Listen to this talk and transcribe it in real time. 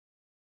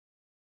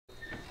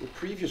The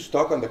previous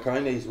talk on the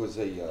kinase was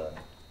a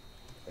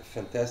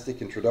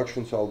fantastic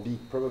introduction, so I'll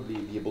probably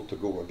be able to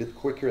go a bit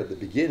quicker at the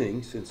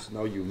beginning, since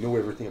now you know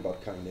everything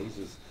about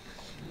kinases.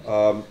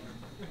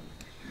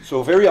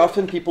 So very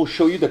often people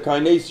show you the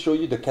kinase, show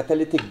you the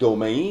catalytic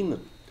domain,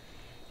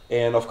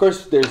 and of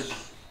course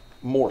there's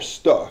more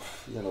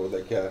stuff. You know,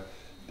 like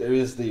there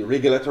is the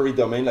regulatory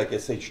domain like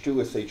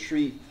SH2,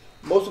 SH3.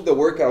 Most of the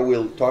work I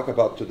will talk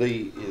about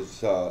today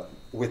is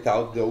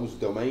without those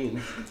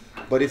domains,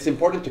 but it's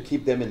important to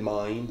keep them in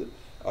mind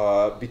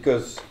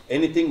because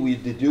anything we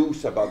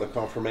deduce about the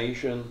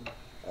conformation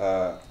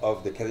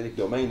of the catalytic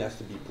domain has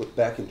to be put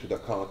back into the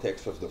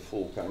context of the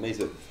full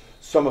kinase.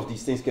 Some of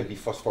these things can be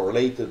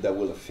phosphorylated that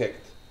will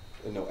affect,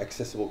 you know,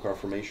 accessible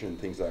conformation and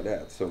things like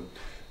that. So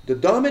the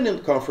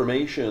dominant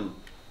conformation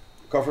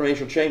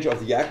change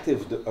of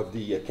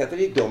the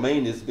catalytic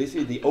domain is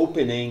basically the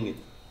opening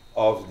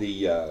of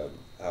the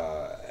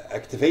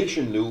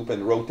activation loop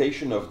and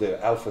rotation of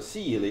the alpha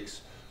C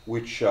helix,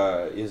 which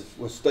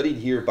was studied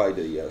here by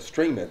the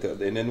string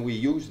method, and then we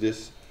use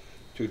this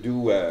to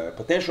do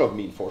potential of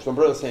mean force,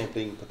 umbrella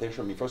sampling,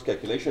 potential of mean force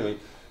calculation. I mean,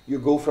 you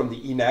go from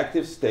the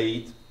inactive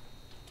state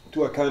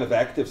to a kind of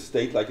active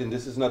state, like, and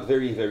this is not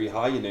very, very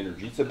high in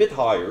energy. It's a bit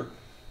higher,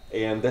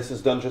 and this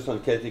is done just on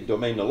catalytic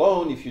domain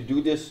alone. If you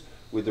do this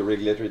with the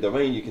regulatory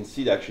domain, you can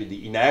see that actually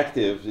the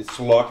inactive, it's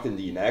locked in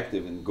the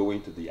inactive, and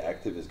going to the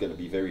active is going to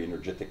be very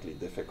energetically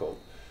difficult.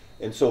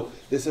 And so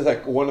this is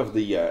like one of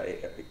the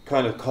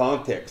kind of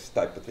context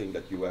type of thing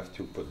that you have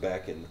to put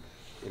back in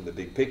the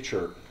big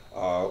picture.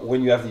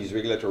 When you have these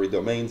regulatory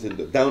domains in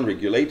the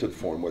downregulated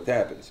form, what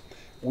happens?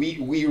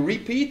 We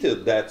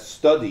repeated that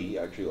study,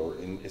 actually, or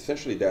in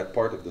essentially that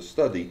part of the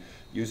study,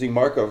 using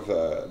Markov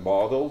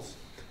models,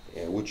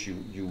 which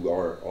you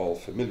are all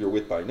familiar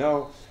with by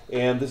now.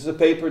 And this is a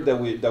paper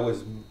that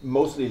was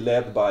mostly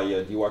led by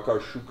Diwakar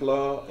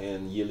Shukla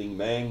and Yiling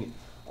Meng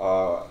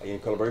in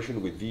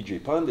collaboration with Vijay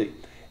Pandey.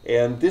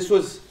 And this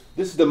is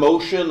the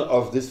motion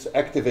of this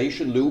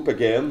activation loop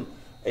again,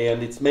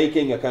 and it's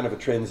making a kind of a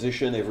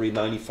transition every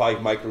 95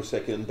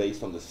 microseconds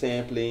based on the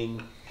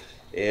sampling.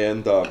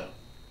 And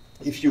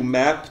if you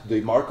map the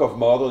Markov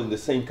model in the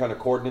same kind of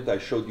coordinate I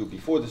showed you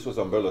before, this was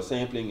umbrella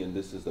sampling, and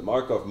this is the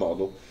Markov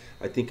model.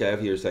 I think I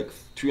have here is like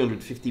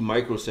 350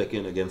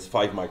 microsecond against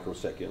 5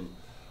 microsecond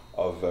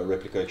of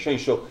replica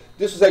exchange. So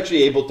this is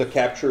actually able to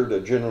capture the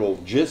general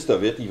gist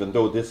of it, even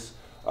though this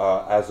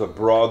as a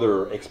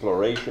broader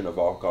exploration of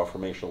our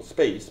conformational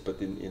space, but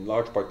in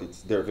large part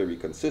they're very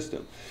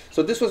consistent.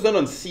 So this was done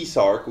on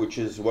CSARC, which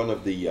is one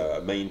of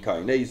the main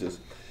kinases.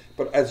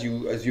 But as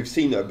you've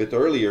seen a bit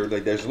earlier,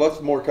 like there's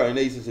lots more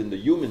kinases in the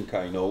human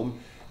kinome,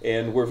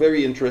 and we're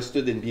very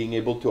interested in being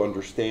able to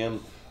understand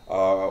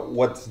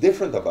what's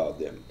different about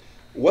them.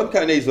 One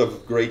kinase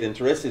of great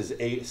interest is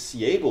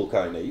C-Abl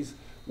kinase,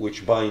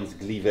 which binds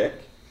Gleevec.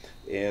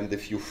 And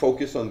if you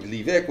focus on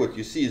Gleevec, what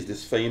you see is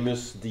this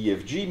famous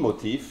DFG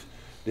motif.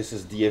 This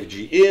is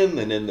DFG in,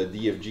 and then the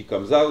DFG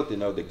comes out, and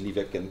now the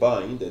Gleevec can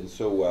bind. And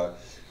so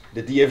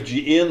the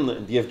DFG in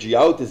and DFG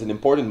out is an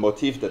important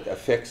motif that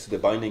affects the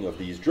binding of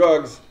these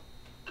drugs.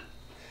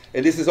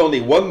 And this is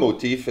only one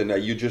motif, and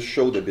you just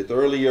showed a bit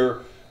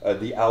earlier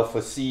the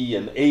alpha C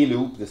and A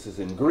loop. This is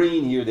in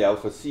green here, the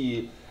alpha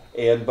C.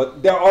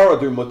 But there are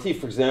other motifs,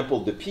 for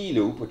example, the P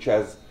loop, which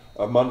has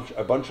a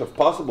bunch of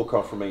possible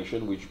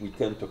conformation, which we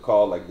tend to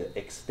call like the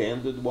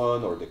extended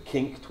one or the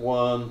kinked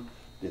one,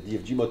 the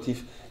DFG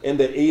motif. And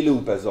the A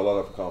loop has a lot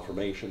of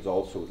conformations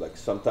also, like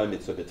sometimes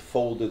it's a bit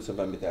folded,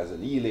 sometimes it has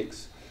an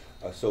helix.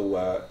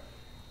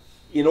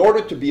 In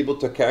order to be able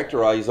to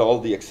characterize all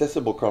the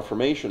accessible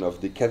conformation of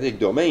the catalytic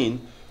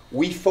domain,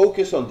 we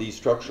focus on these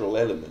structural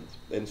elements.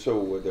 And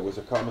so there was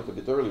a comment a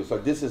bit earlier. So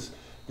this is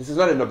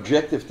not an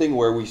objective thing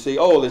where we say,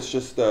 oh, let's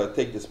just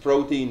take this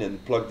protein and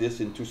plug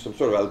this into some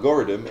sort of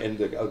algorithm, and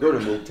the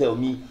algorithm will tell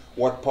me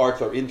what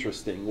parts are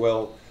interesting.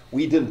 Well,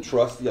 we didn't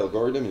trust the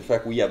algorithm. In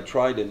fact, we had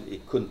tried, and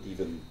it couldn't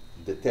even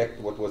detect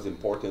what was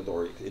important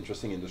or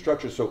interesting in the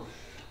structure. So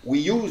we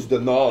used the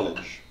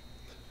knowledge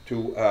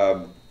to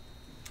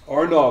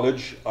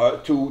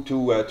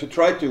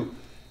try to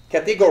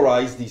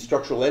categorize these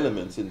structural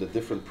elements in the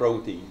different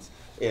proteins,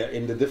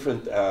 in the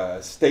different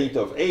state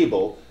of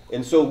Abl.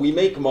 And so we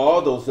make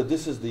models that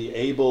this is the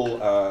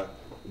Abl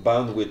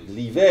bound with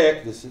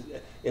Gleevec.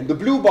 And the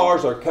blue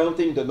bars are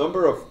counting the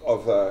number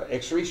of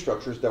X-ray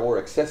structures that were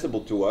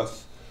accessible to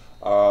us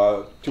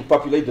to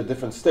populate the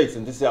different states.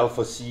 And this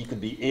alpha C could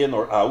be in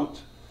or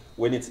out.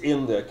 When it's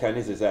in, the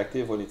kinase is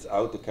active. When it's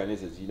out, the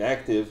kinase is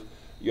inactive.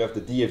 You have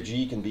the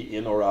DFG can be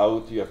in or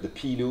out. You have the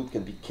P loop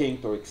can be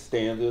kinked or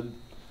extended.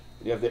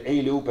 You have the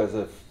A loop as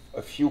a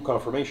few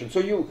conformations. So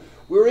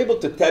we were able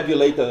to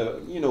tabulate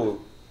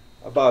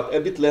about a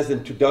bit less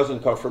than 24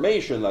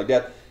 conformation like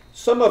that.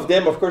 Some of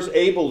them, of course,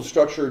 Abl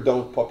structure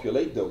don't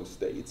populate those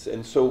states.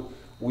 And so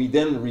we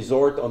then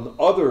resort on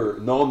other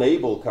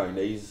non-Abl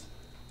kinase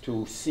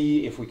to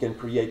see if we can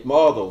create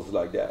models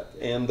like that.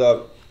 And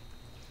the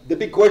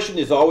big question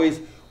is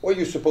always, what are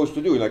you supposed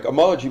to do? Like,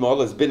 homology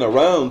model has been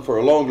around for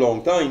a long,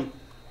 long time.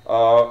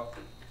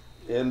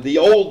 And the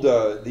old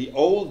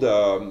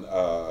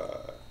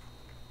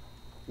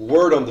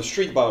word on the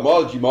street by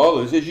homology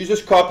model is you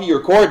just copy your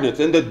coordinates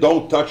and then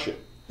don't touch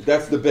it.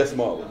 That's the best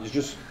model.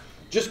 You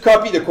just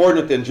copy the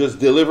coordinate and just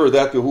deliver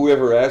that to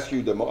whoever asks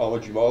you the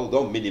homology model.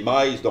 Don't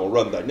minimize, don't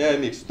run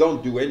dynamics,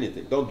 don't do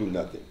anything, don't do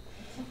nothing.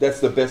 That's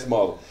the best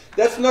model.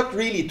 That's not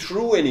really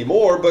true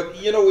anymore, but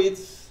you know,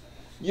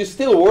 you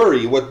still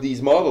worry what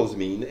these models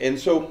mean. And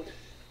so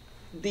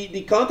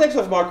the context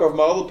of Markov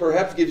model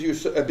perhaps gives you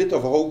a bit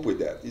of hope with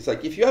that. It's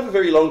like if you have a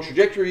very long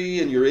trajectory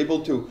and you're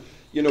able to,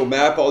 you know,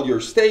 map all your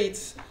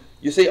states,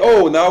 you say,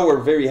 oh, now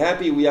we're very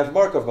happy we have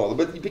Markov model.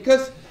 But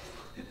because,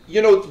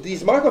 you know,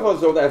 these Markov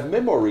models don't have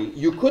memory,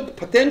 you could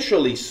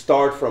potentially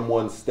start from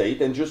one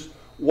state and just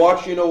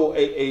watch, you know,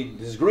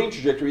 this green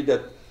trajectory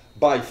that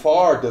by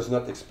far does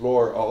not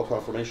explore all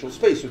conformational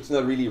space. So it's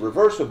not really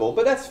reversible,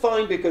 but that's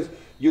fine because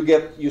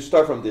you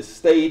start from this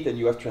state and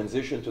you have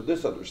transition to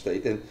this other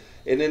state, and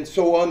then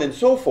so on and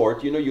so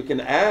forth. You know, you can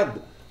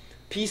add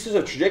pieces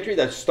of trajectory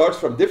that starts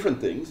from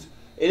different things,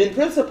 and in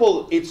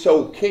principle it's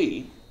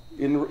okay.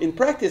 In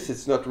practice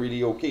it's not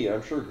really okay.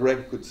 I'm sure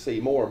Greg could say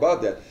more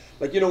about that.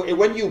 Like, you know,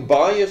 when you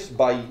bias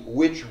by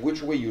which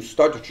way you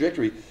start the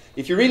trajectory,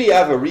 if you really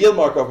have a real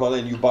Markov model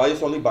and you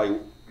bias only by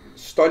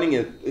starting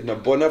it in a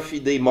bona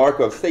fide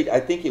Markov state, I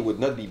think it would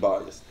not be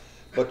biased.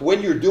 But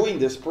when you're doing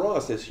this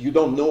process, you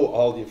don't know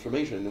all the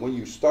information. And when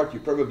you start, you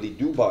probably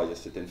do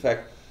bias it. In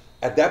fact,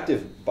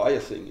 adaptive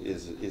biasing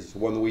is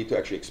one way to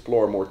actually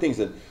explore more things.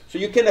 And so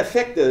you can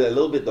affect a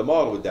little bit the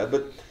model with that.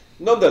 But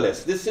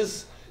nonetheless, this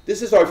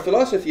is our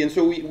philosophy. And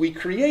so we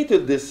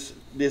created this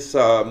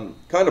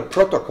kind of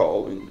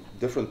protocol in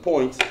different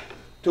points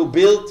to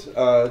build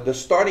the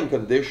starting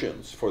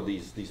conditions for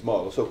these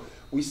models. So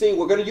we say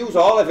we're going to use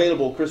all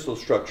available crystal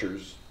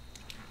structures.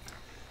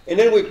 And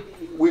then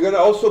we're going to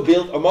also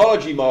build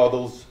homology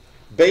models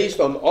based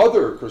on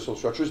other crystal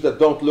structures that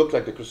don't look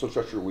like the crystal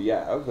structure we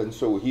have. And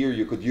so here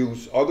you could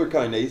use other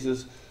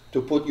kinases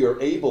to put your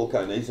Abl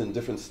kinase in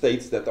different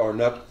states that are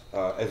not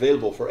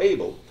available for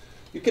Abl.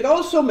 You can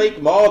also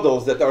make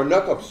models that are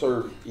not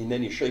observed in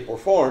any shape or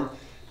form,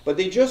 but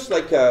they just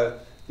like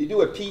they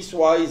do a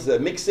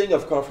piecewise mixing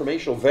of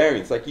conformational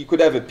variants. Like you could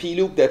have a P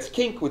loop that's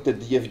kink with the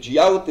DFG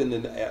out and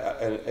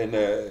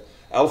an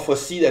alpha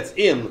C that's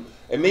in.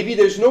 And maybe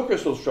there's no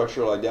crystal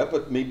structure like that,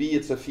 but maybe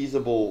it's a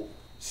feasible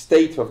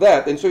state of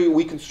that. And so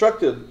we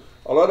constructed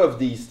a lot of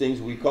these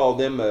things. We call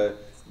them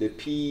the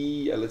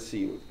P, let's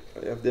see,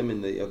 I have them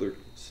in the other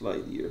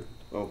slide here.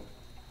 Oh,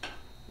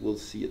 we'll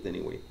see it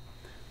anyway.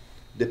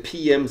 The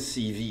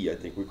PMCV, I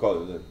think we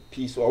call it the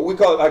piece, or we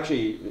call it,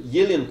 actually,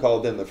 Yillian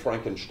called them the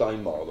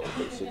Frankenstein model,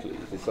 basically.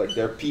 It's like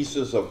they're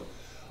pieces of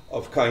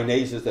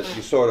kinases that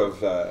you sort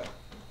of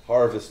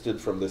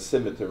harvested from the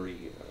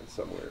cemetery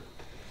somewhere.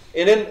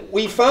 And then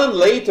we found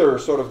later,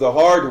 sort of the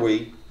hard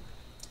way,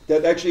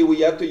 that actually we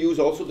had to use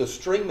also the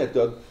string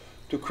method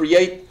to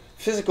create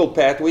physical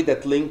pathway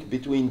that link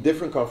between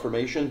different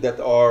conformations that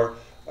are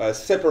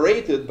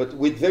separated, but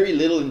with very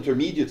little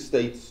intermediate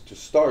states to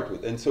start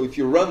with. And so if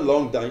you run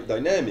long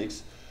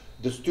dynamics,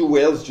 those two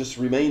wells just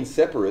remain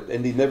separate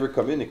and they never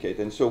communicate.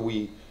 And so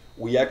we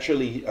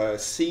actually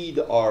seed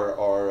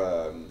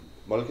our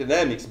molecular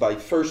dynamics by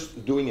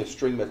first doing a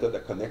string method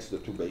that connects the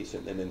two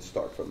bases and then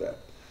start from that.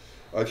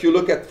 If you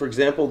look at, for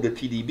example, the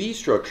PDB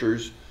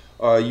structures,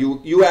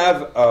 you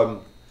have,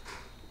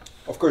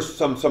 of course,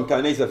 some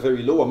kinases have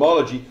very low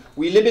homology.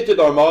 We limited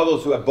our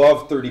models to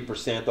above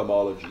 30%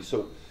 homology.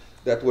 So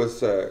that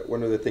was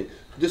one of the things.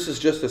 This is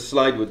just a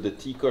slide with the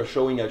TICA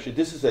showing, actually,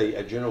 this is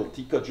a general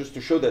TICA just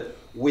to show that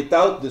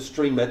without the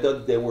string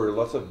method, there were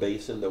lots of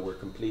basins that were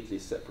completely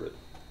separate.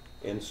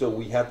 And so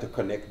we had to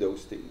connect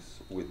those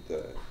things with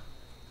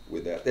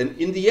that. And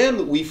in the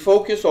end, we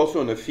focus also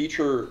on a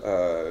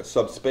feature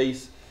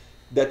subspace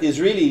that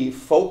is really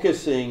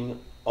focusing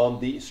on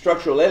the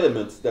structural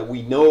elements that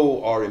we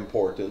know are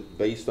important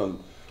based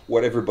on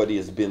what everybody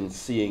has been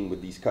seeing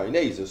with these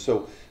kinases.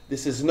 So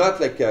this is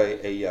not like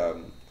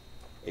an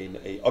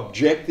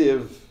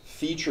objective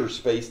feature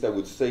space that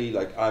would say,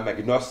 like, I'm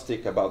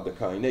agnostic about the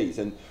kinase.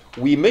 And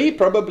we may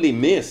probably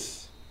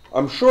miss,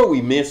 I'm sure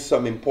we miss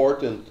some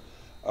important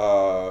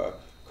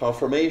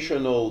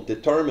conformational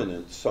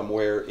determinants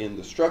somewhere in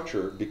the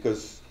structure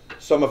because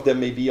some of them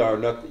maybe are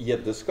not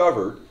yet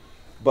discovered.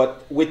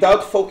 But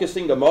without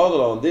focusing the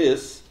model on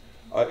this,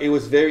 it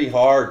was very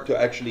hard to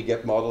actually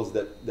get models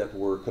that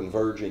were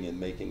converging and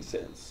making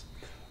sense.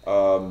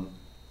 The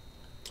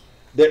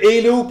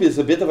A loop is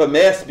a bit of a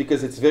mess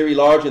because it's very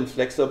large and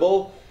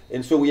flexible.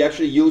 And so we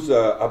actually use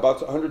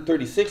about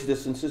 136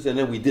 distances, and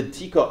then we did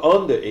TICA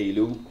on the A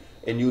loop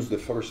and used the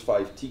first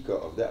 5 TICA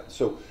of that.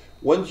 So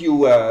once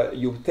you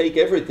take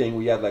everything,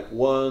 we had like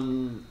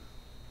 1,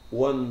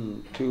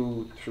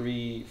 2,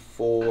 3,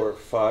 4,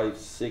 5,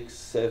 6,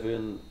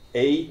 7,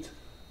 8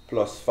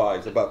 plus 5,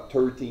 it's about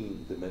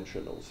 13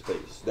 dimensional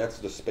space. That's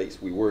the space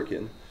we work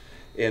in.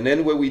 And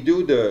then when we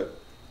do the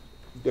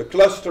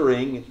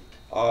clustering,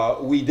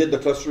 we did the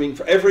clustering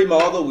for every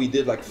model. We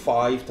did like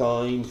 5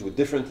 times with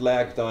different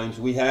lag times.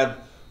 We had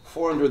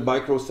 400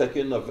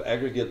 microseconds of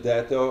aggregate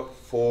data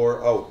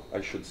oh,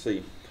 I should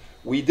say,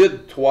 we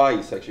did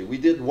twice actually. We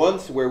did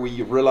once where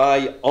we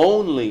rely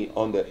only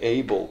on the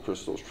Abl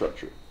crystal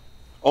structure,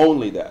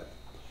 only that.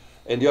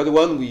 And the other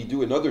one, we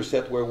do another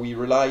set where we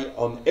rely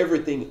on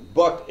everything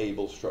but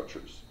Abl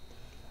structures,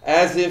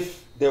 as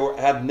if there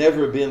had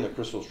never been a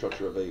crystal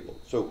structure of Abl.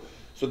 So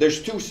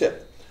there's two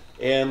sets.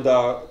 And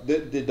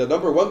the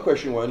number one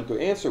question we wanted to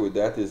answer with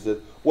that is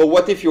that, well,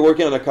 what if you're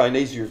working on a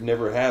kinase you've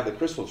never had a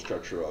crystal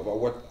structure of?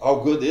 Or how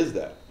good is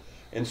that?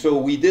 And so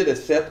we did a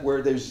set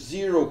where there's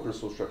zero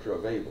crystal structure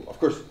of Abl. Of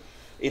course,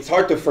 it's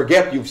hard to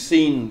forget you've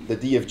seen the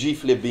DFG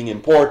flip being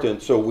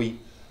important, so we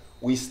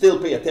still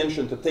pay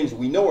attention to things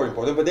we know are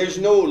important, but there's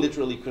no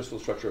literally crystal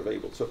structure of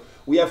Abl. So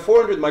we have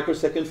 400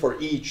 microseconds for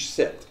each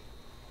set.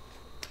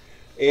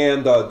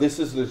 And this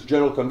is this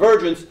general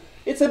convergence.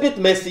 It's a bit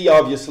messy,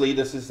 obviously.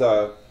 This is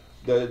the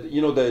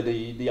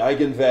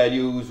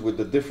eigenvalues with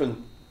the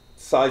different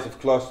size of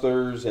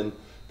clusters and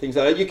things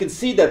like that. You can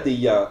see that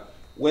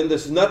when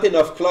there's not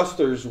enough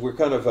clusters, we're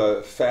kind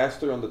of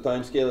faster on the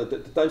time scale. The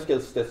time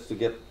scale starts to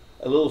get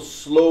a little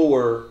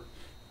slower.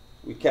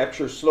 We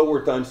capture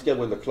slower time scale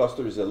when the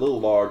cluster is a little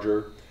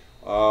larger.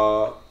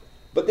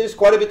 But there's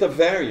quite a bit of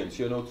variance,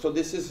 so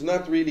this is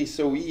not really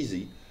so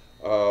easy.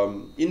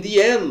 In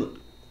the end,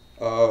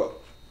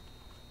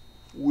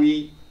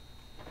 we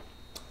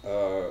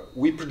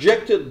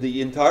projected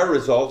the entire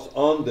results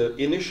on the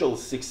initial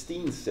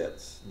 16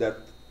 sets that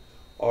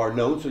are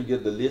known, so you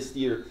get the list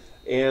here.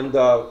 And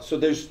so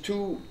there's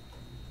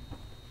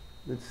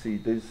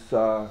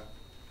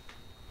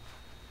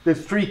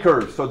there's three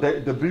curves. So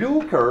the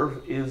blue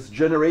curve is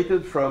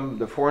generated from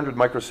the 400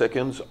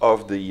 microseconds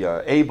of the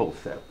Abl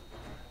set.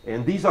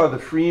 And these are the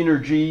free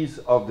energies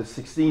of the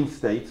 16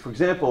 states. For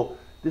example,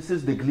 this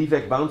is the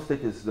Glivec bound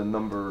state, is the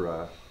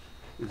number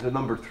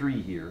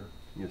 3 here.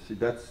 You see,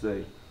 that's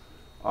the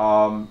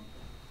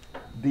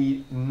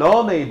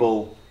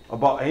non-Abl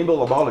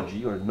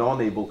homology, or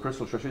non-Abl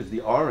crystal structure, is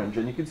the orange,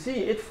 and you can see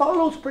it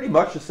follows pretty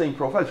much the same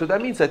profile. So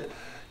that means that,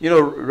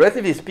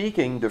 relatively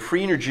speaking, the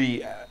free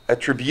energy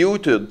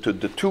attributed to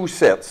the two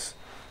sets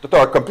that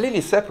are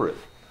completely separate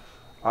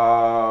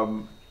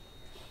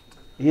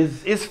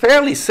is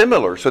fairly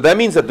similar. So that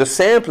means that the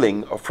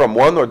sampling from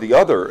one or the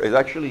other is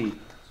actually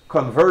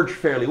converged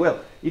fairly well.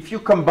 If you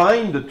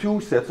combine the two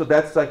sets, so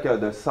that's like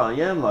the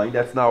cyan line,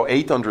 that's now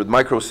 800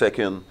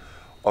 microsecond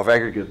of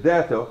aggregate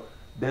data,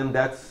 then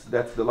that's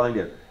the line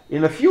there.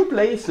 In a few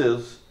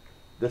places,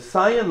 the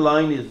cyan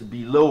line is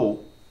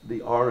below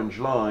the orange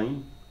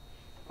line.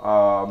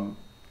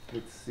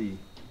 Let's see.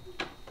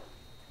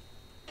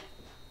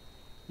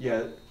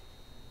 Yeah.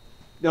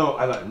 No,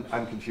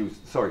 I'm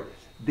confused. Sorry.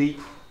 The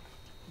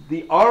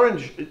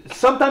orange,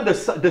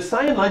 sometimes the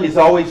cyan line is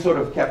always sort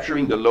of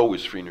capturing the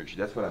lowest free energy.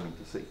 That's what I mean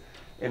to say.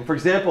 And for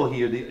example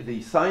here,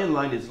 the cyan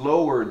line is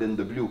lower than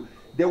the blue.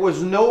 There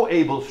was no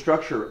Abl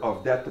structure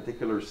of that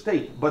particular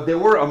state, but there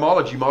were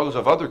homology models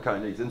of other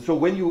kinases. And so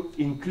when you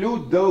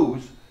include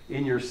those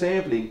in your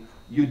sampling,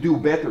 you do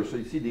better. So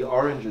you see the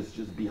orange is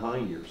just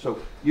behind here. So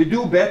you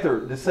do better,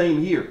 the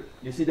same here.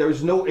 You see there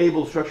is no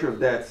Abl structure of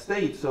that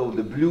state, so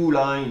the blue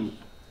line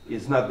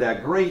is not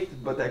that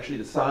great, but actually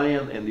the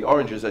cyan and the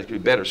orange is actually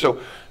better.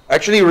 So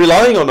actually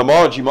relying on the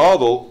homology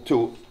model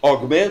to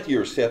augment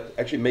your set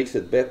actually makes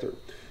it better.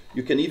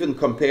 You can even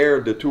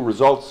compare the two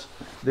results.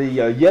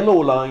 The yellow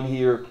line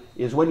here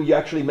is when you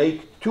actually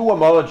make two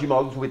homology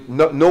models with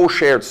no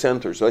shared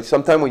centers. Like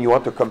sometimes when you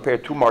want to compare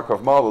two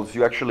Markov models,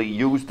 you actually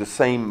use the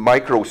same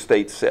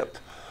microstate set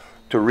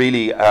to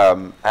really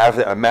have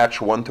a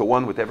match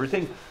one-to-one with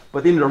everything.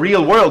 But in the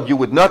real world, you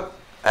would not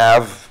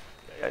have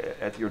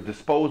at your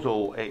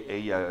disposal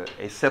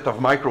a set of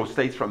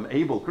microstates from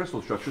Abl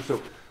crystal structure.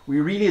 So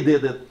we really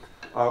did it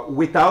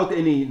without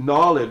any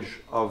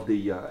knowledge of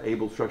the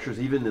Abl structures,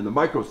 even in the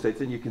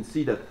microstates, and you can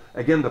see that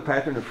again the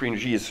pattern of free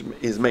energy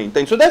is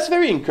maintained. So that's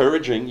very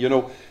encouraging.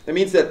 That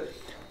means that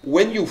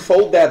when you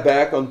fold that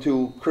back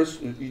onto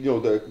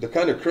the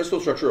kind of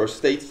crystal structure or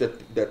states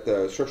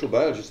that structural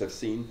biologists have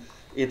seen,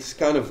 it's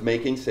kind of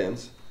making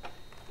sense.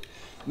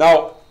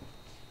 Now,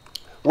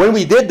 when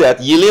we did that,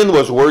 Yilin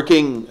was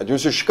working at the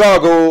University of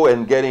Chicago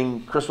and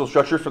getting crystal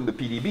structure from the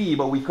PDB,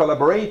 but we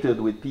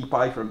collaborated with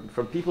PPI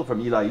from people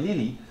from Eli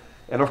Lilly.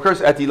 And of course,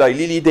 at Eli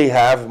Lilly, they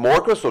have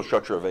more crystal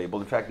structure available.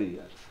 In fact,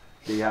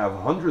 they have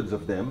hundreds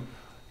of them.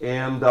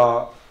 And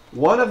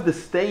one of the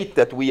states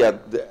that we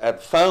had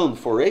found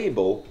for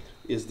Abl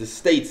is the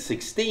state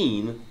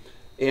 16.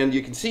 And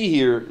you can see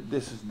here,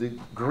 this is the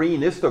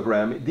green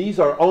histogram. These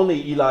are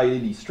only Eli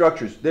Lilly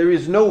structures. There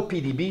is no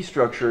PDB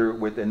structure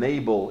with an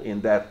Abl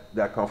in that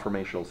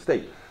conformational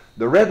state.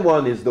 The red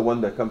one is the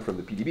one that comes from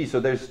the PDB. So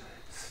there's,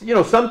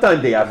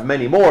 sometimes they have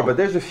many more, but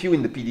there's a few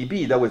in the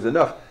PDB. That was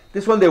enough.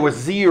 This one, there was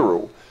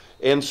 0.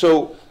 And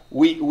so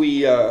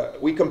we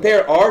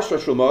compare our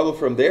structural model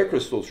from their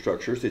crystal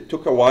structures. It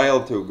took a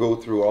while to go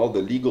through all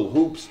the legal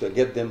hoops to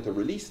get them to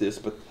release this,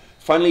 but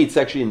finally it's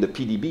actually in the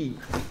PDB.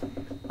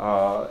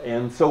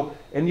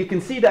 And you can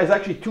see there's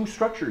actually two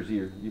structures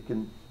here. You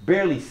can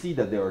barely see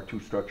that there are two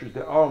structures.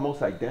 They're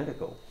almost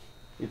identical.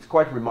 It's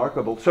quite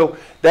remarkable. So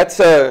that's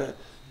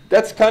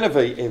kind of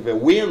a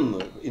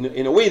win.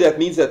 In a way, that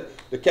means that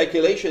the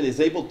calculation is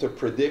able to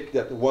predict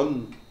that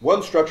one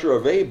structure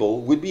of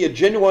Abl would be a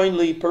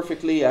genuinely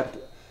perfectly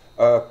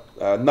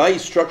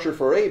nice structure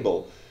for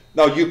Abl.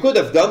 Now, you could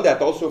have done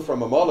that also from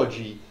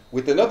homology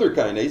with another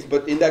kinase,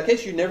 but in that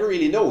case, you never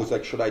really know. It's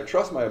like, should I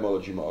trust my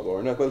homology model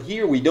or not? Well,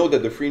 here we know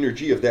that the free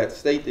energy of that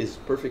state is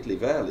perfectly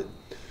valid.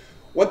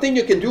 One thing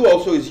you can do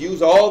also is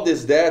use all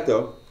this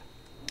data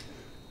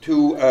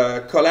to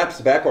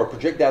collapse back or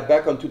project that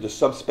back onto the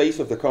subspace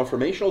of the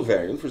conformational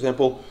variant. For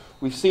example,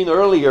 we've seen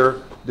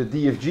earlier the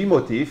DFG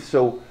motif,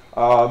 so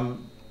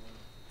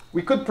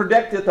we could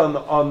predict it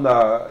on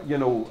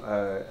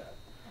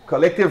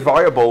collective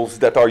variables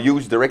that are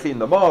used directly in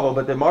the model,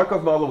 but the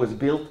Markov model was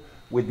built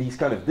with these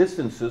kind of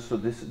distances, so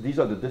these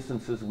are the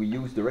distances we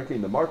use directly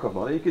in the Markov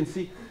model. You can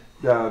see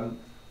the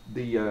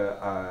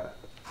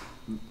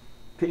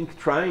pink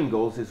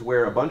triangles is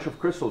where a bunch of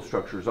crystal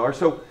structures are.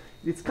 So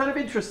it's kind of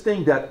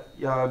interesting that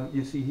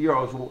you see here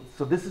also,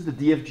 so this is the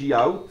DFG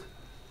out,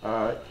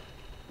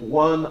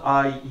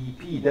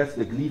 1IEP, that's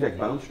the Levi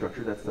bound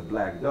structure, that's the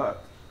black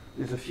dot.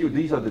 There's a few,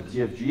 these are the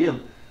DFG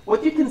in.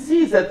 What you can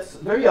see is that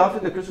very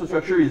often the crystal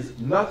structure is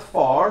not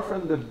far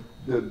from the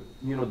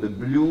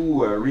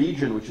blue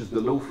region, which is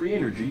the low free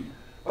energy,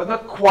 but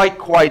not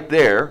quite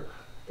there.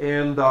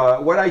 And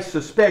what I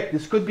suspect,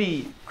 this could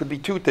be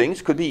two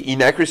things. Could be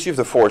inaccuracy of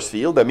the force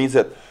field. That means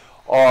that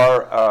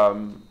our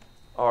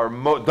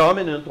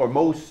dominant or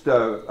most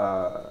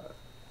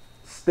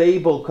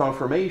stable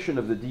conformation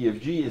of the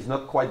DFG is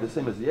not quite the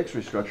same as the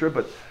X-ray structure,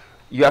 but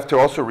you have to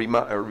also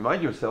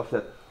remind yourself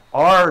that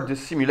the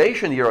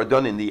simulation here are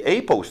done in the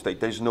apo state.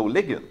 There's no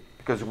ligand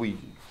because we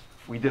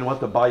didn't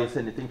want to bias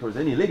anything towards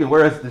any ligand,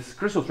 whereas this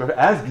crystal structure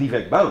has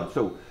Gleevec bound.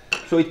 So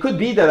it could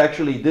be that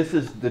actually this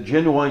is the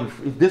genuine,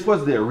 if this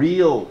was the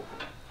real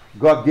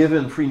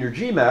God-given free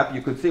energy map,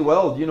 you could say,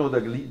 well, the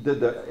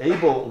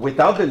Abl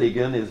without the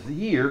ligand is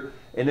here,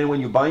 and then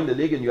when you bind the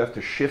ligand, you have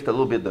to shift a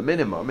little bit the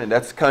minimum, and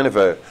that's kind of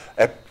a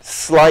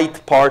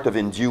slight part of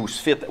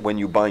induced fit when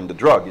you bind the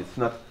drug. It's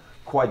not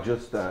quite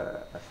just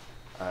a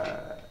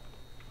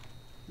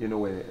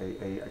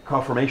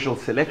conformational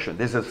selection.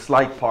 There's a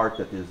slight part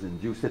that is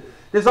induced.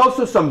 There's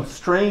also some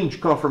strange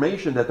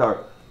conformation that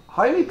are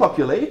highly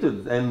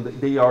populated, and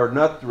they are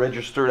not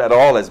registered at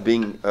all as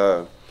being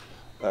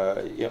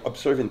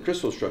observed in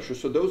crystal structures.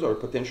 So those are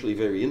potentially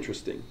very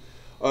interesting.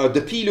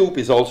 The P-loop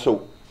is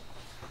also,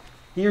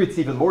 here it's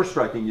even more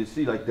striking. You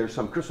see like there's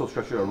some crystal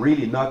structure are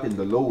really not in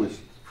the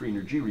lowest free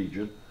energy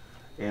region.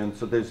 And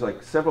so there's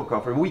like several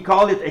conformations. We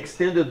call it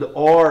extended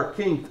or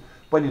kinked,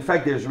 but in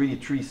fact there's really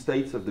 3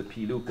 states of the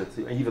P-loop, that's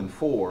even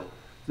 4.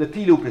 The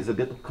P-loop is a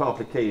bit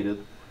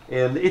complicated.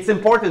 And it's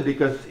important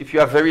because if you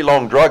have very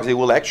long drugs, they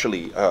will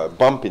actually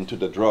bump into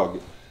the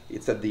drug.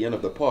 It's at the end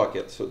of the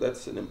pocket, so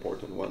that's an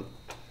important one.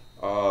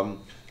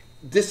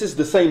 This is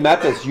the same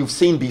map as you've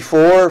seen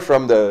before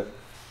from the,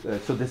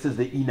 so this is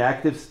the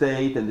inactive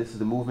state, and this is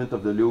the movement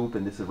of the loop,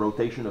 and this is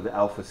rotation of the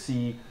alpha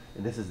C,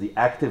 and this is the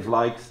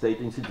active-like state.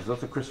 And you see there's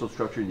also crystal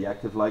structure in the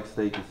active-like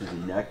state. This is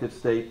the inactive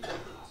state.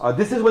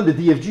 This is when the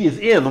DFG is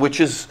in, which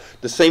is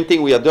the same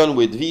thing we had done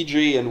with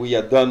VG and we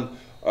had done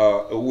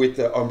with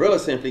umbrella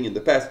sampling in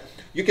the past.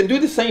 You can do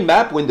the same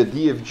map when the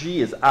DFG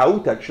is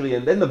out, actually,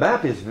 and then the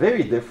map is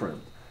very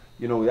different.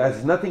 It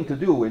has nothing to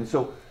do. And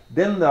so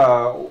then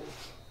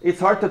it's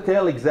hard to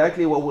tell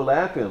exactly what will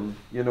happen,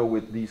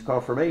 with these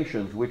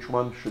conformations, which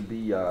one should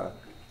be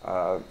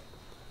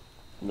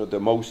the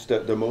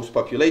most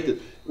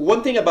populated.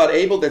 One thing about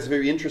Abl that's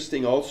very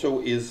interesting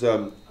also is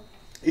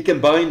it can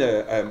bind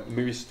a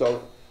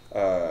myristoyl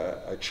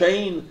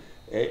chain,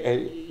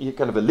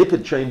 kind of a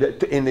lipid chain,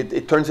 and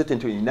it turns it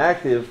into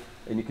inactive,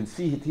 and you can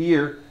see it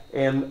here.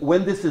 And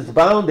when this is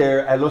bound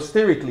there,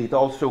 allosterically, it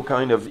also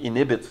kind of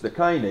inhibits the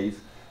kinase.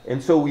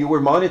 And so we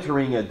were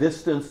monitoring a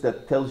distance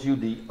that tells you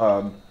the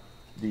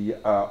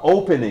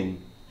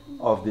opening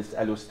of this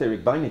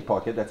allosteric binding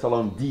pocket. That's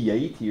along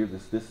D8 here,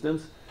 this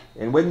distance.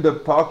 And when the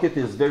pocket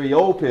is very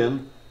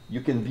open, you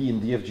can be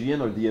in DFG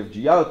in or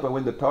DFG out. But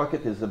when the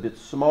pocket is a bit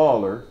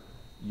smaller,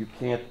 you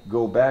can't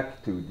go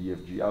back to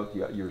DFG out.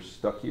 You're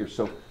stuck here.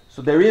 So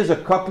there is a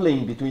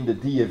coupling between the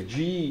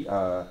DFG,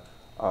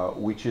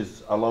 which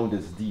is along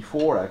this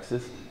D4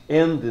 axis,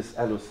 and this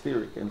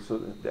allosteric. And so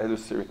the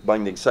allosteric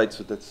binding site.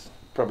 So that's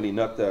probably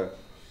not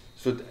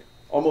so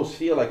almost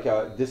feel like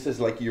this is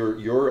like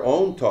your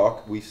own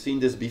talk. We've seen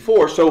this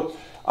before. So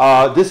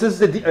this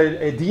is a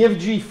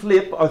DFG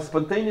flip, a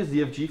spontaneous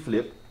DFG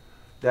flip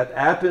that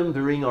happened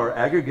during our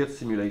aggregate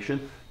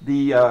simulation.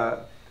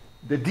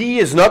 The D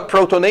is not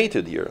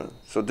protonated here.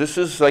 So this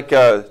is like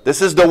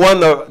this is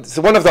it's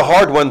one of the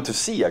hard ones to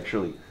see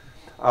actually.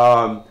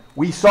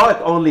 We saw it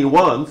only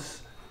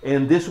once,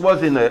 and this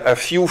was in a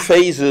few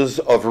phases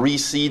of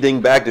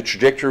reseeding back the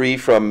trajectory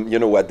from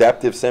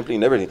adaptive sampling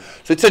and everything.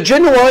 So it's a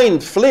genuine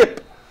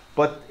flip,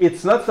 but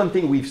it's not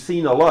something we've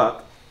seen a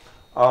lot.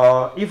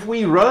 If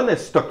we run a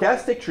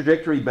stochastic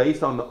trajectory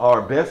based on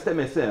our best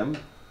MSM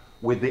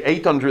with the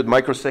 800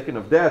 microsecond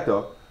of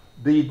data,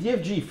 The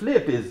DFG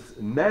flip is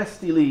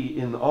nastily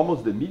in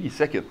almost the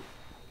millisecond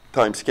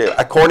time scale,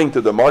 according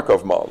to the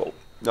Markov model.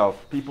 Now,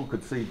 people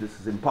could say this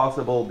is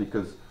impossible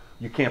because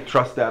you can't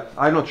trust that.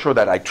 I'm not sure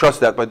that I trust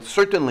that, but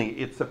certainly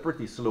it's a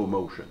pretty slow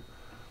motion,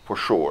 for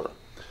sure.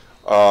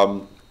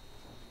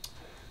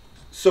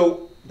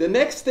 So the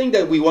next thing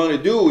that we want to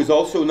do is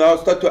also now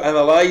start to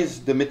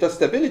analyze the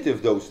metastability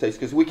of those states,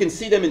 because we can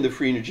see them in the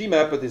free energy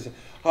map, but is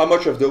how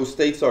much of those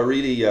states are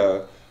really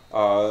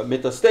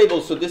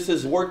metastable. So this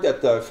is work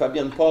that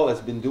Fabien Paul has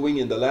been doing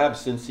in the lab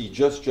since he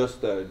just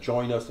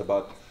joined us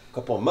about a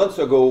couple of months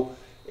ago.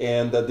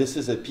 And this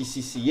is a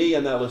PCCA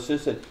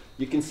analysis. And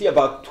you can see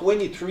about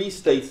 23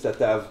 states that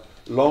have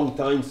long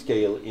time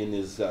scale in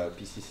his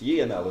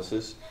PCCA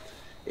analysis.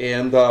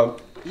 And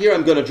here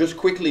I'm going to just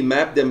quickly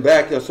map them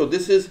back. So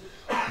this is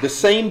the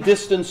same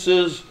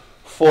distances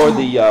for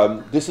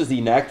the, this is the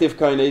inactive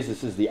kinase,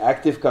 this is the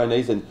active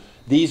kinase, and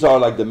these are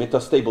like the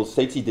metastable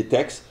states he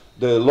detects.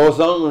 The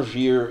losange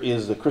here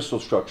is the crystal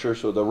structure,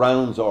 so the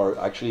rounds are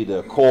actually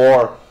the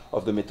core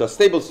of the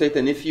metastable state.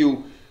 And if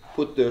you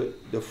put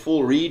the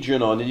full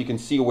region on it, you can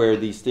see where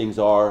these things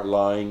are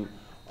lying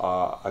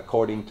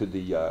according to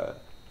the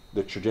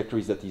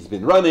trajectories that he's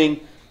been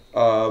running.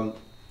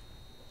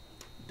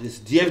 This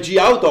DFG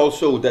out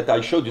also that I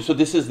showed you. So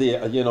this is the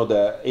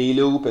the A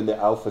loop and the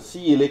alpha C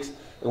helix.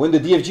 And when the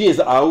DFG is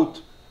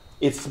out,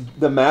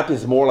 the map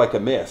is more like a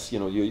mess.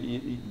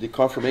 The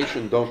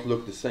conformation don't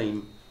look the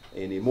same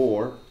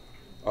anymore.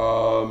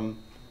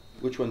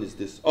 Which one is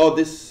this? Oh,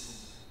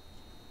 this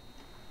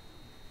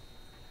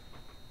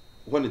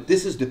one.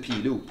 This is the P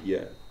loop.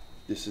 Yeah,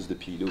 this is the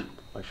P loop.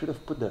 I should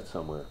have put that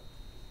somewhere.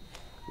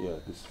 Yeah,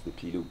 this is the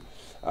P loop.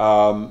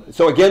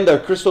 So again, there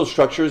are crystal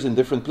structures in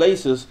different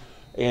places.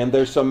 And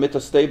there's some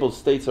metastable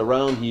states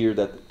around here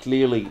that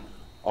clearly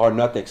are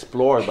not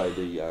explored by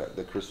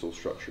the crystal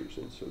structures,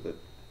 and so that,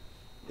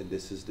 and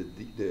this is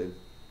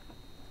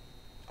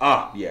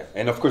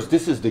and of course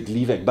this is the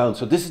Gleevec bound.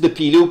 So this is the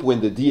P loop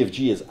when the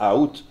DFG is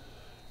out,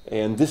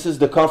 and this is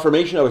the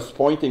conformation I was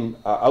pointing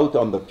out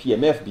on the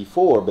PMF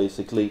before,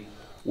 basically,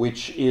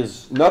 which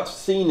is not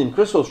seen in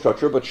crystal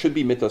structure but should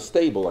be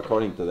metastable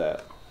according to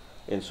that,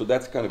 and so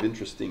that's kind of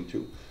interesting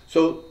too.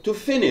 So to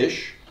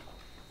finish.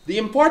 The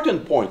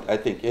important point, I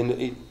think,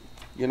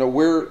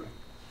 we're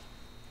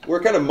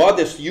kind of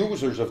modest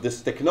users of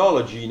this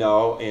technology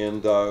now,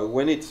 and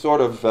when it sort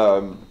of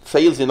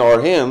fails in our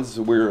hands,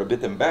 we're a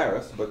bit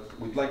embarrassed, but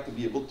we'd like to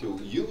be able to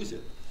use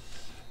it.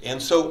 And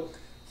so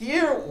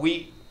here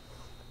we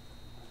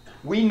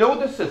know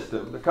the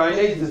system. The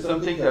kinase is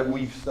something that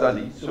we've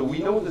studied, so we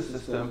know the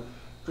system.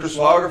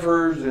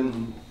 Crystallographers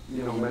and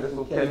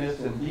medical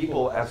chemists and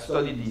people have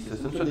studied these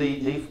systems, so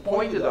they've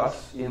pointed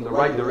us in the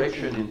right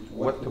direction in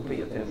what to pay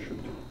attention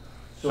to.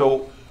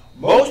 So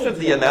most of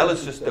the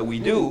analysis that we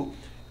do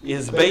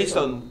is based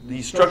on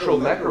these structural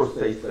macro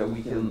states that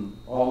we can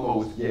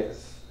almost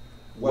guess.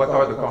 What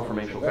are the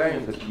conformational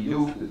variants, the P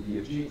loop, the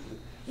DFG?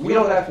 We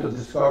don't have to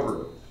discover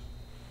those,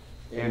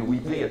 and we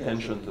pay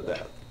attention to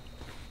that.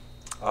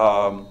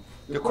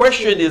 The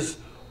question is,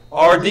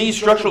 are these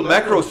structural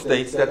macro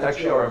states that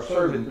actually are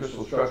observed in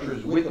crystal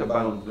structures with a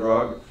bound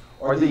drug,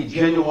 are they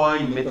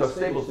genuine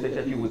metastable states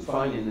that you would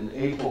find in an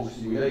APO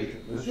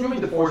simulation?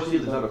 Assuming the force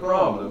field is not a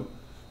problem,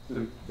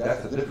 so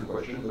that's a different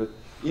question, but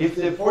if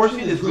the force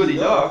field is good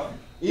enough,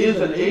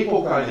 is an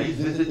APO kinase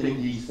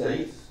visiting these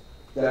states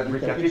that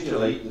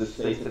recapitulate the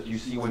states that you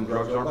see when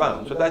drugs are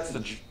bound? So that's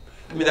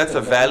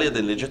a valid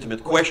and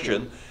legitimate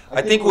question.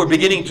 I think we're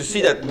beginning to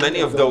see that many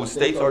of those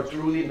states are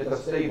truly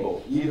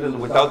metastable, even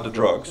without the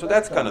drug. So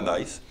that's kind of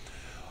nice.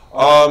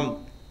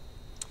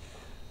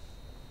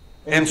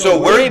 And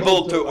so we're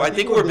able to, I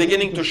think we're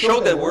beginning to show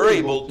that we're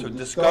able to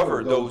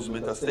discover those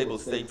metastable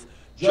states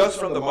just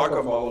from the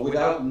Markov model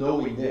without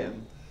knowing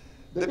them.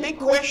 The big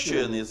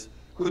question is,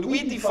 could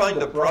we define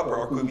the proper,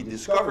 or could we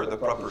discover the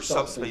proper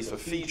subspace of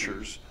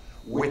features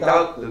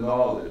without the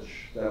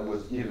knowledge that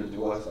was given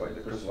to us by the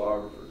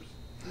crystallographers?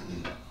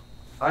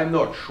 I'm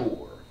not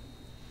sure.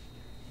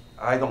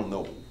 I don't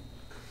know.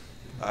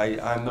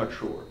 I'm not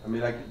sure. I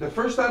mean, the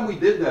first time we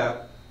did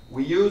that,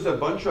 we used a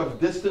bunch of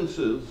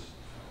distances,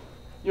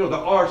 the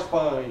R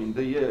spine,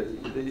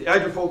 the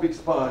hydrophobic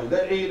spine,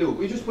 the A loop.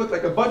 We just put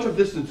like a bunch of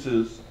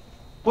distances,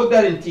 put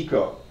that in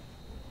teacup.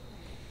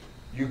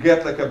 You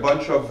get like a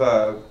bunch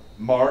of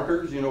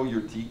markers,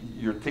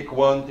 your tick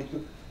 1, tick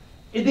 2.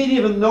 It didn't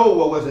even know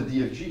what was a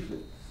DFG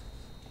flip.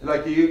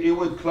 Like it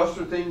would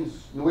cluster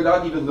things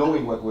without even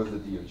knowing what was the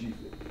DFG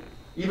flip,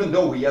 even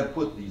though we had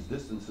put these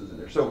distances in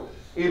there. So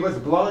it was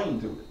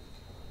blind to it.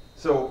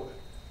 So,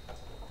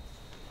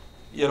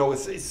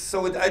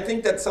 I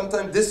think that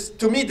sometimes this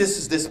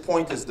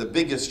point is the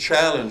biggest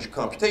challenge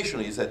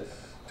computationally, is that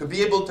to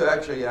be able to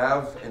actually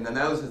have an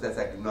analysis that's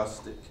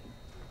agnostic.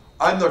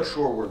 I'm not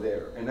sure we're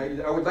there. And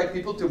I would like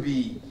people to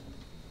be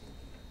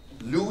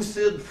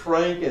lucid,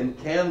 frank, and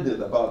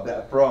candid about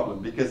that problem,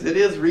 because it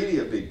is really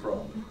a big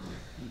problem.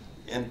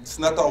 And it's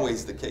not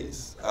always the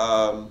case.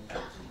 And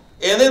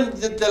then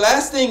the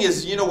last thing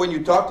is, when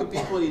you talk to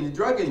people in the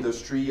drug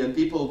industry, and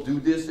people do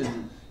this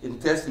in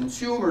tests in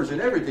tumors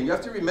and everything, you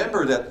have to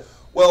remember that,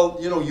 well,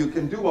 you know, you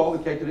can do all the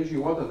calculations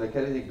you want on the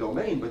catalytic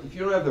domain, but if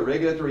you don't have the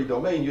regulatory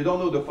domain, you don't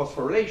know the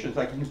phosphorylations.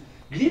 Like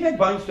Gleevec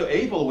binds to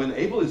Abl when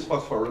Abl is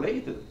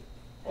phosphorylated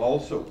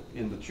also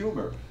in the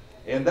tumor.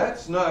 And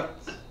that's not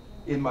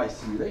in my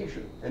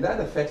simulation. And that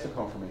affects the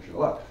conformation a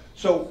lot.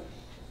 So,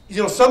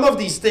 you know, some of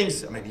these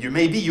things, I mean,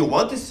 maybe you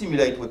want to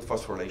simulate with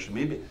phosphorylation,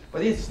 maybe,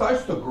 but it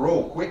starts to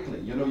grow quickly.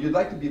 You know, you'd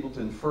like to be able to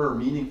infer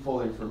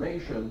meaningful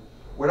information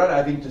without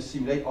having to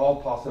simulate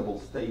all possible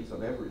states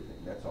of everything.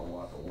 That's a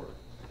lot of work.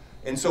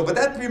 And so, but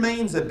that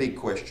remains a big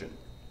question,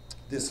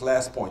 this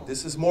last point.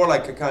 This is more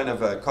like a kind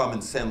of a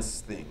common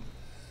sense thing.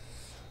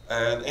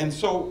 And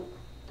so,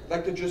 I'd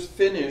like to just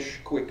finish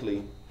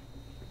quickly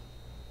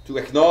to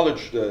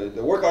acknowledge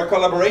the work. Our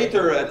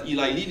collaborator at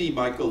Eli Lilly,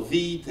 Michael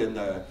Viet and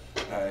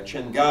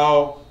Chen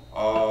Gao.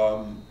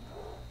 Oh,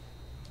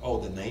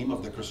 the name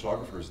of the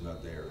crystallographer is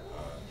not there.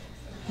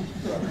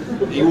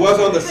 He was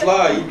on the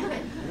slide.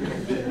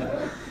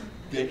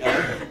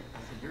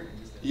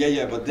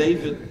 Yeah, but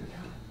David.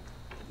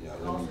 Yeah,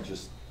 let me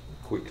just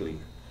quickly.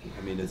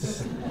 I mean,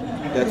 that's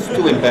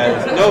too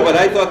embarrassing. No, but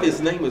I thought his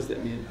name was there.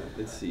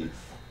 Let's see.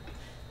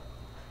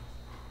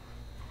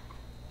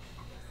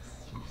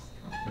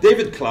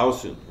 David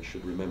Clausen, I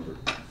should remember.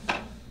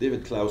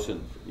 David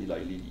Clausen, Eli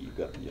Lilly, you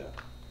got, yeah.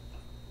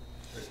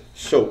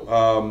 So,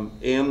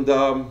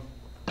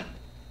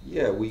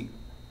 yeah,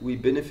 we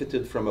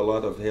benefited from a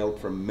lot of help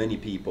from many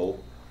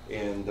people,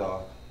 and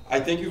I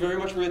thank you very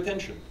much for your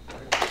attention.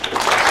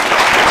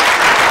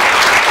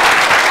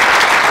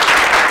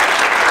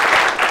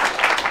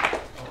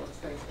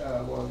 Thanks.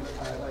 Well,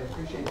 I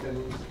appreciate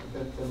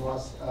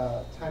Benoit's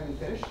time and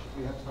finish.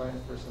 We have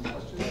time for some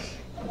questions.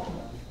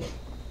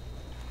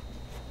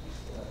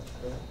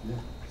 Yeah.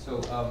 So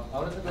I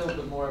want to talk a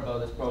little bit more about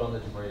this problem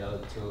that you brought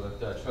out to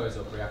the choice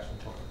of reaction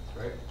points,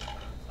 right?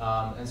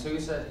 And so you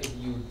said if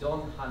you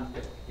don't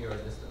handpick your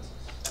distances,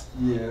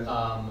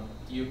 yeah,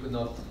 you could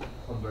not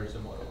converge the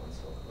model and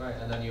so on, right?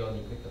 And then you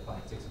only pick the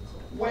 5, 6, and so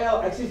on.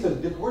 Well, actually, it's a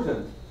bit worse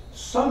than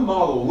some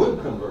model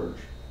would converge.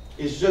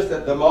 It's just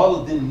that the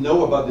model didn't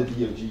know about the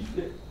D of G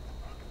flip.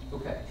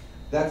 Okay.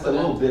 That's a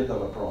little bit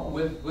of a problem.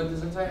 With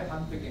this entire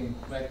handpicking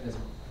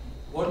mechanism,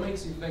 what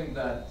makes you think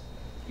that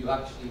you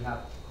actually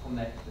have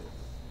connected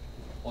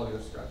all your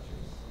structures?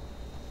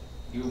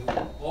 You've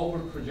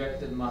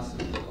over-projected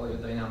massively all your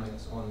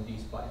dynamics on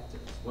these 5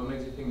 tips. What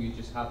makes you think you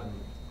just haven't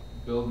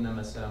built an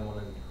MSM on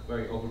a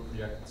very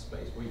over-projected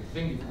space where you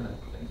think you've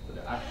connected things, but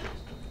they're actually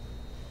disconnected?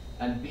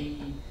 And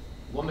B,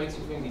 what makes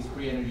you think these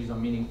free energies are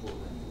meaningful in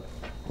any way?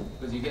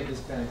 Because you get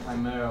this kind of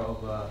chimera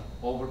of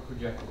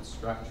over-projected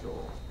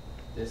structural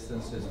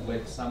distances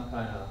with some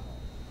kind of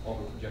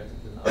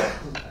over-projected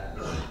dynamics. And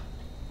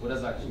what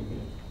does that actually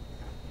mean?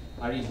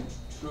 Are these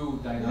true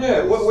dynamics?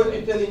 Yeah, what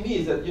you're telling me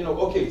is that, you know,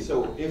 okay,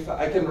 so if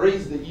I can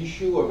raise the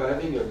issue of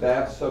having a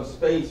bad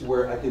subspace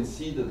where I can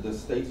see that the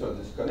states are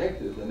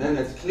disconnected, and then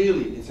it's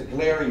a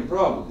glaring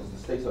problem because the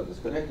states are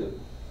disconnected.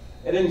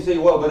 And then you say,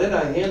 well, but then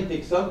I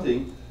handpick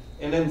something,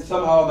 and then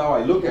somehow now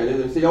I look at it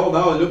and say, oh,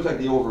 now it looks like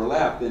they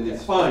overlap, and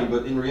it's fine,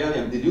 but in reality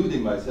I'm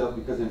deluding myself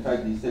because in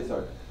fact these states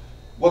are,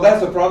 well,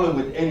 that's a problem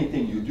with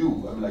anything you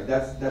do. I mean, like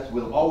that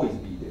will always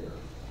be there.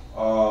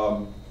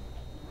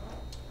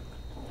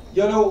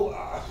 You know,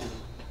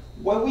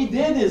 what we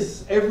did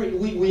is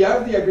we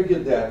have the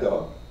aggregate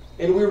data,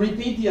 and we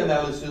repeat the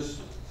analysis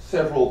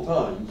several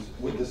times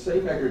with the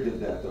same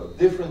aggregate data,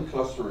 different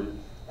clustering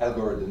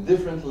algorithm,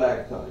 different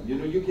lag time. You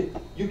know, you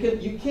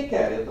kick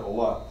at it a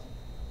lot,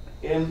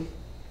 and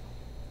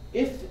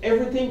if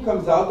everything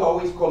comes out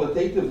always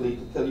qualitatively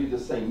to tell you the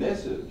same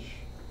message,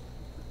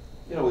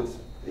 you know, it's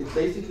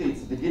basically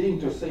it's beginning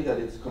to say that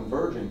it's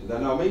converging to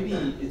that. Now maybe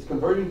it's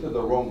converging to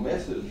the wrong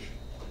message.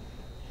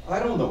 I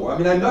don't know. I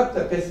mean, I'm not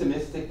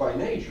pessimistic by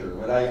nature,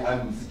 but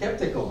I'm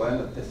skeptical, but I'm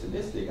not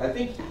pessimistic. I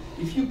think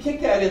if you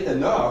kick at it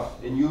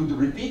enough and you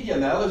repeat the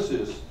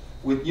analysis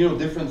with, you know,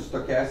 different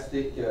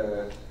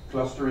stochastic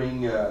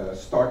clustering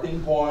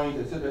starting point,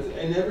 etc.,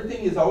 and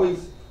everything is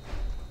always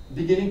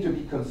beginning to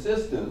be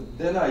consistent,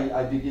 then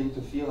I begin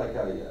to feel like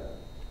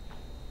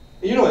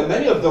you know, and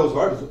many of those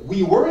variables,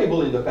 we were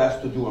able in the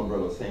past to do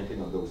umbrella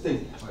sampling of those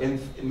things,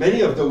 and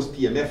many of those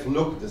PMF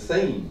look the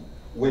same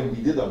when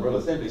we did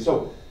umbrella sampling.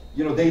 So,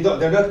 you know,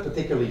 they're not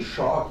particularly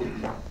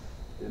shocking.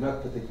 They're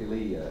not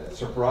particularly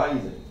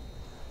surprising.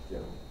 You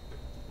know.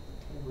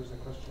 There was a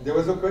question. There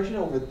was a question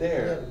over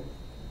there.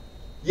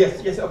 Yeah.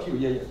 Yes, up you.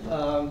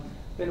 Yeah.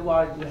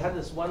 Benoit, you had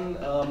this one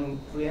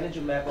free energy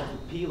map of the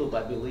P-loop,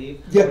 I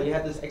believe, yeah, where you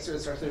had this X-ray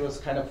structure that was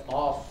kind of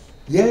off.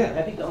 Yeah.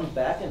 Have you gone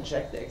back and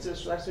checked the X-ray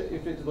structure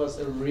if it was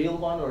a real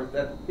one, or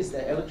that is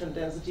there electron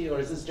density, or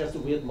is this just a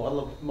weird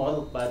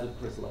modeled by the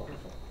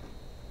crystallographer?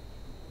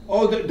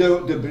 Oh,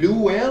 the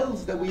blue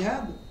wells that we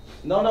had?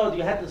 No,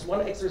 you had this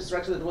one X-ray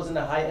structure that was in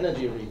the high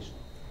energy region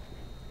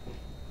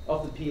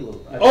of the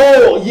P-loop.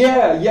 Oh,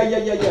 yeah.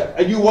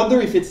 And you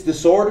wonder if it's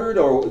disordered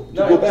or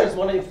no, I just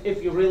wonder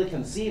if you really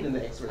can see it in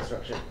the X-ray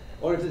structure,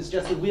 or if it's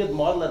just a weird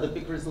model that the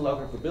big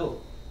crystallographer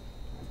built.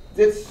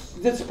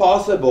 That's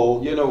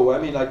possible, you know. I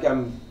mean, like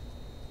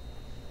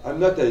I'm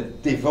not a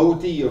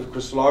devotee of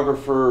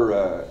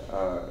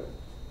crystallographer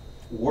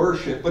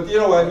worship, but you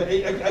know,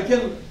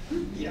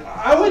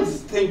 I would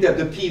think that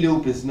the P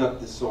loop is not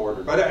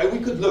disordered, but we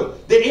could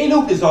look. The A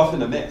loop is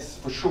often a mess,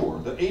 for sure.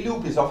 The A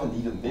loop is often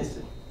even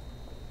missing.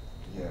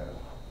 Yeah.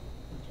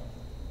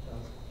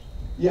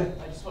 Yeah.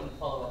 I just wanted to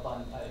follow up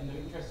on, in the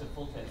interest of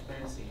full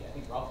transparency, I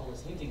think Rafael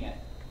was hinting at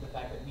the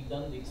fact that we've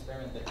done the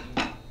experiment that you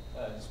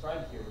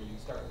described here, where you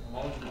start with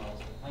homology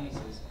models for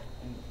kinases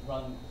and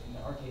run, in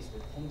our case, with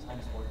 10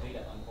 times more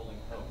data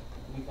unfolding code.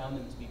 And we found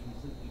them to be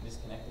completely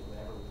disconnected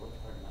whenever we looked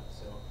hard enough.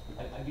 So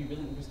I'd be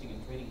really interested in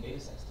trading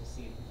data sets to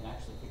see if we can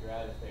actually figure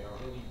out if they are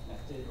really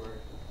connected or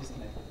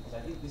disconnected, because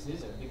I think this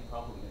is a big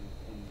problem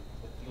in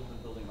the field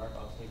of building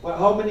Markov tables. Well,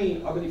 how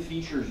many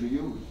features you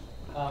use?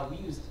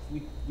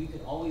 We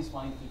could always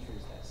find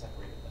features that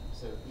separated them.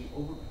 So if we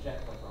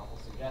overproject, like Rafael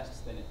suggests,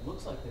 then it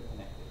looks like they're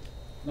connected.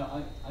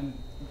 Now, I'm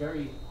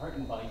very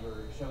heartened by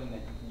your showing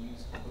that you can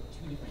use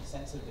two different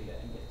sets of data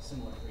and get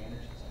similar free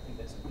energies. I think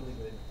that's a really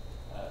good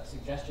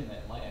suggestion that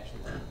it might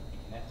actually be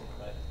connected,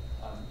 but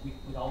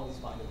we'd always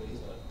find a way to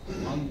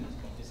find them to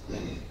be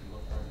disconnected if you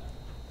look hard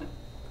enough.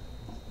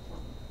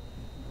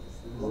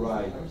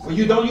 Right. Well,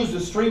 you don't use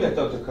the string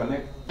method to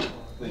connect We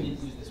things.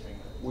 didn't use the string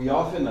method. We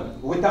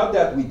often, without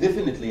that, we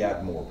definitely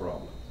add more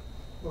problems.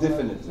 Well,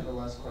 Definitely. that's the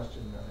last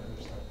question on the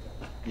other side.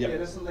 Yeah. Yeah,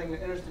 there's something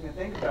interesting to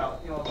think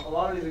about. You know, a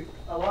lot of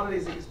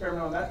these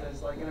experimental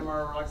methods, like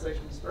NMR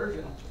relaxation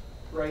dispersion,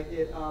 right?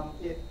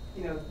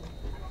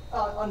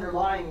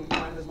 Underlying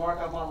kind of this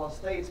Markov model of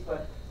states,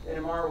 but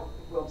NMR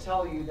will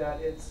tell you that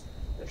it's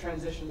a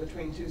transition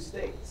between two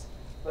states.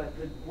 But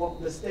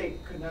the state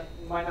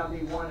might not be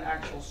one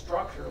actual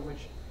structure,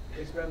 which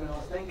the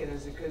experimentalists think it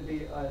is. It could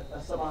be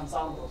a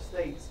sub-ensemble of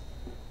states.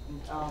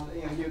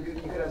 You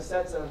could have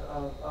sets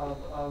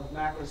of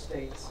macro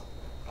states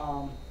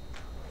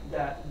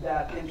that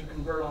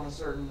interconvert on a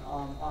certain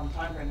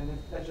time frame, and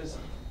that's just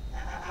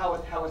how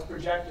it's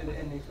projected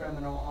in the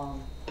experimental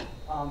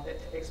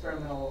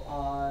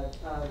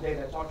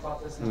data. I talked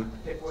about this in a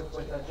paper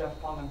with Jeff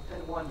Pong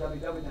and one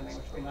WW domain, which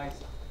would be nice.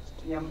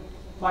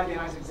 Might be a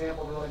nice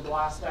example to really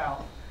blast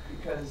out,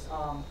 because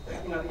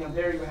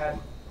there you had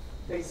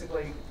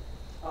basically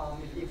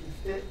if you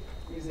fit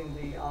using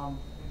the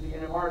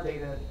NMR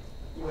data,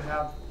 you would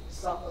have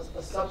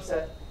a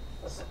subset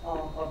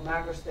of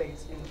macro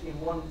states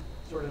in one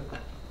sort of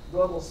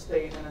global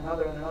state and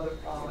another and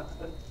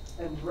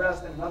the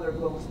rest in another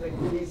global state.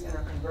 These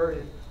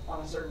interconverted on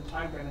a certain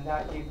time frame, and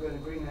that gave good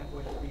agreement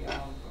with the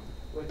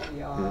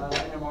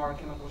NMR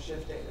chemical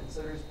shift data. And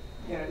so there's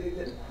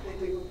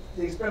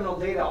the experimental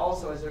data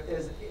also is a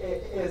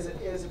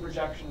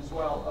projection as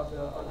well of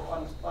the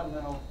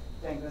fundamental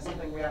thing. That's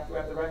something we have to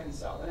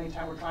reconcile.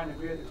 Anytime we're trying to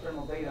agree with the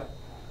experimental data,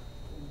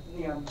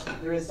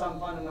 there is some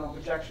fundamental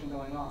projection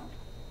going on.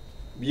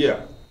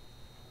 Yeah.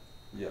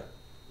 Yeah.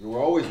 We're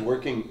always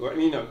working. I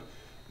mean,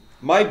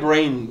 my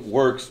brain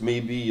works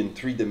maybe in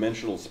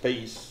 3-dimensional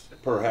space,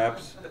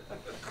 perhaps,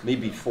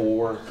 maybe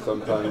 4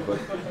 sometimes, but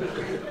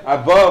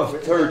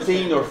above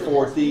 13 or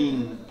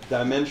 14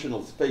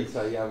 dimensional space,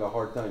 I have a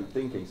hard time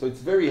thinking. So it's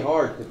very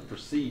hard to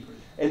perceive.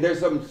 And there's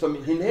some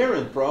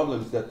inherent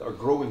problems that are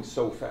growing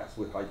so fast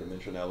with high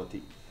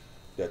dimensionality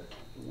that,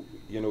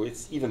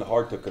 it's even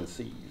hard to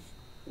conceive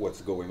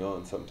what's going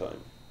on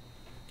sometimes.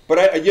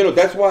 But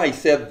that's why I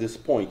said this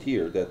point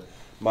here, that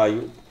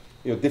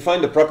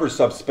define the proper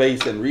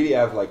subspace and really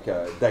have like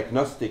a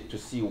diagnostic to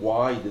see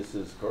why this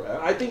is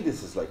correct. I think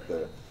this is like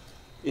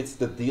it's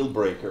the deal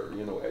breaker.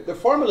 The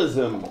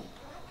formalism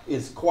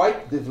is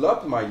quite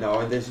developed by now,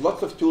 and there's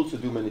lots of tools to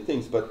do many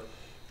things, but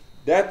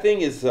that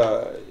thing is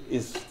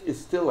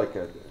still like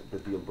the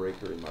deal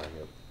breaker in my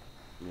head.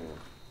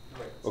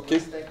 Right, so Okay.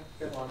 let's thank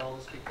Benoit and all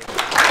the speakers.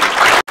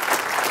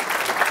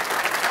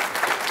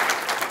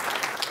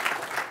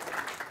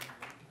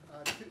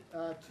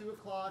 2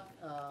 o'clock.